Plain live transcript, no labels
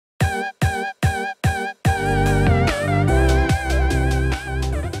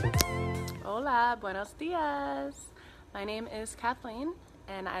Hola, buenos dias. My name is Kathleen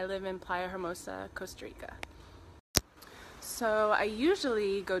and I live in Playa Hermosa, Costa Rica. So I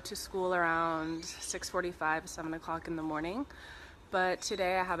usually go to school around 6:45, 7 o'clock in the morning, but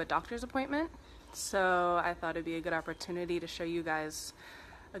today I have a doctor's appointment, so I thought it'd be a good opportunity to show you guys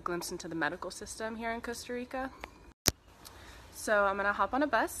a glimpse into the medical system here in Costa Rica. So I'm gonna hop on a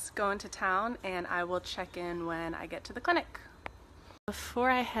bus, go into town, and I will check in when I get to the clinic. Before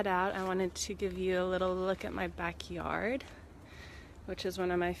I head out, I wanted to give you a little look at my backyard, which is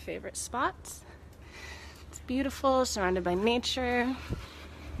one of my favorite spots. It's beautiful, surrounded by nature.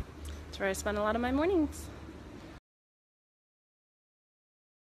 It's where I spend a lot of my mornings.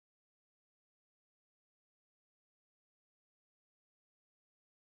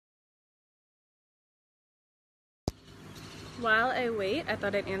 While I wait, I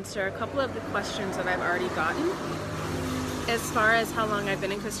thought I'd answer a couple of the questions that I've already gotten. As far as how long I've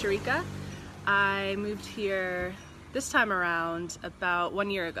been in Costa Rica, I moved here this time around about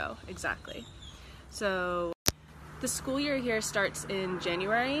 1 year ago, exactly. So the school year here starts in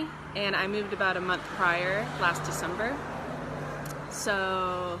January, and I moved about a month prior, last December.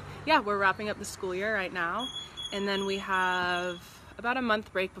 So yeah, we're wrapping up the school year right now, and then we have about a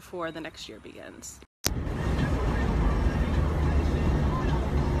month break before the next year begins.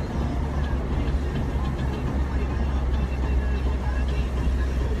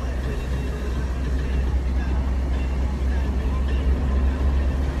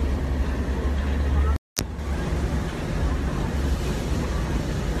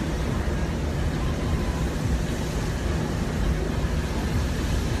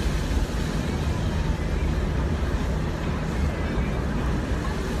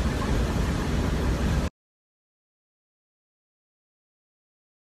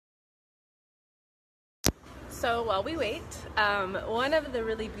 So while we wait, one of the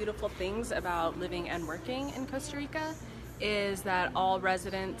really beautiful things about living and working in Costa Rica is that all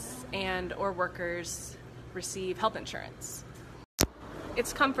residents and or workers receive health insurance.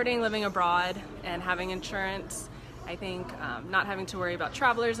 It's comforting living abroad and having insurance. I think not having to worry about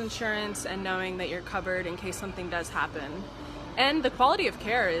traveler's insurance and knowing that you're covered in case something does happen. And the quality of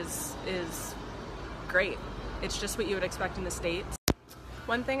care is great. It's just what you would expect in the States.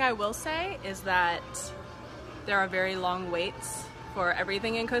 One thing I will say is that there are very long waits for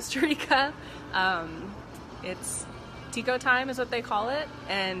everything in Costa Rica. It's Tico time is what they call it,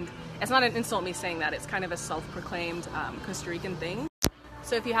 and it's not an insult me saying that, it's kind of a self-proclaimed Costa Rican thing.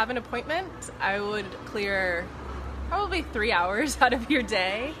 So if you have an appointment, I would clear probably 3 hours out of your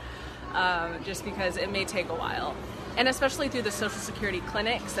day, just because it may take a while. And especially through the Social Security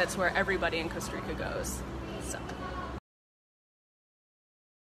clinics, that's where everybody in Costa Rica goes. So.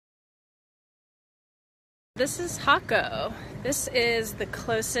 This is Jaco. This is the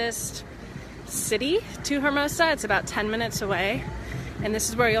closest city to Hermosa. It's about 10 minutes away. And this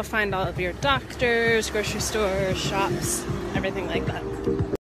is where you'll find all of your doctors, grocery stores, shops, everything like that.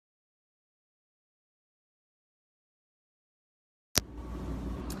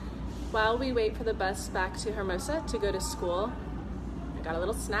 While we wait for the bus back to Hermosa to go to school, I got a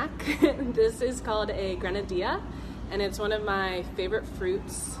little snack. This is called a granadilla, and it's one of my favorite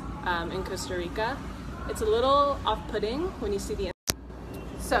fruits in Costa Rica. It's a little off-putting when you see the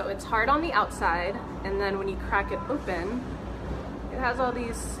inside. So it's hard on the outside, and then when you crack it open, it has all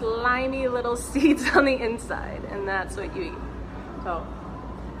these slimy little seeds on the inside, and that's what you eat. So.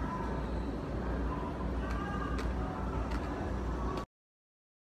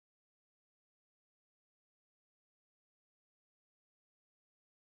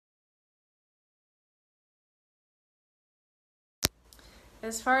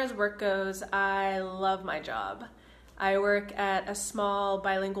 As far as work goes, I love my job. I work at a small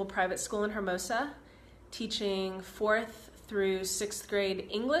bilingual private school in Hermosa, teaching 4th through 6th grade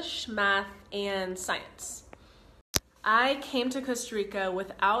English, math, and science. I came to Costa Rica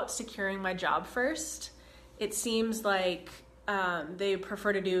without securing my job first. It seems like they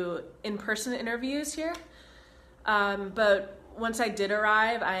prefer to do in-person interviews here, but once I did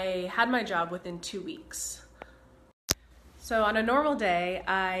arrive, I had my job within 2 weeks. So on a normal day,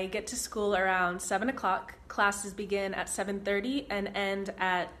 I get to school around 7 o'clock. Classes begin at 7:30 and end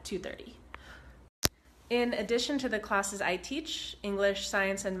at 2:30. In addition to the classes I teach, English,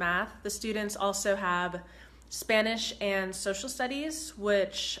 science, and math, the students also have Spanish and social studies,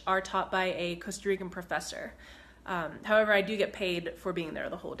 which are taught by a Costa Rican professor. However, I do get paid for being there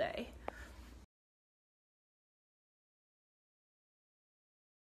the whole day.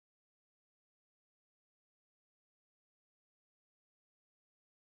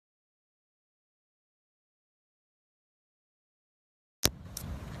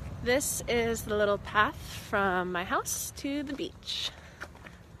 This is the little path from my house to the beach.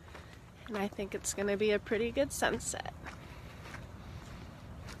 And I think it's going to be a pretty good sunset.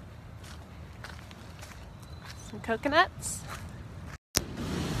 Some coconuts.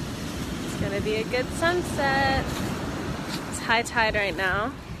 It's going to be a good sunset. It's high tide right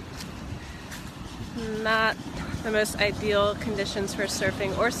now. Not the most ideal conditions for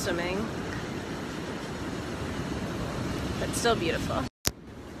surfing or swimming, but still beautiful.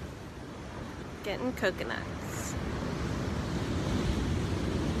 Getting coconuts.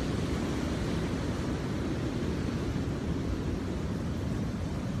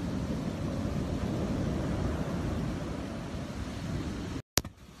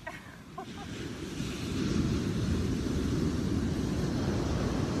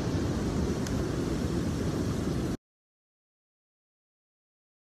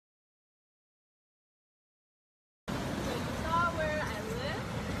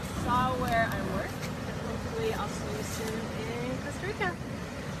 Where I work, and hopefully I'll see you soon in Costa Rica.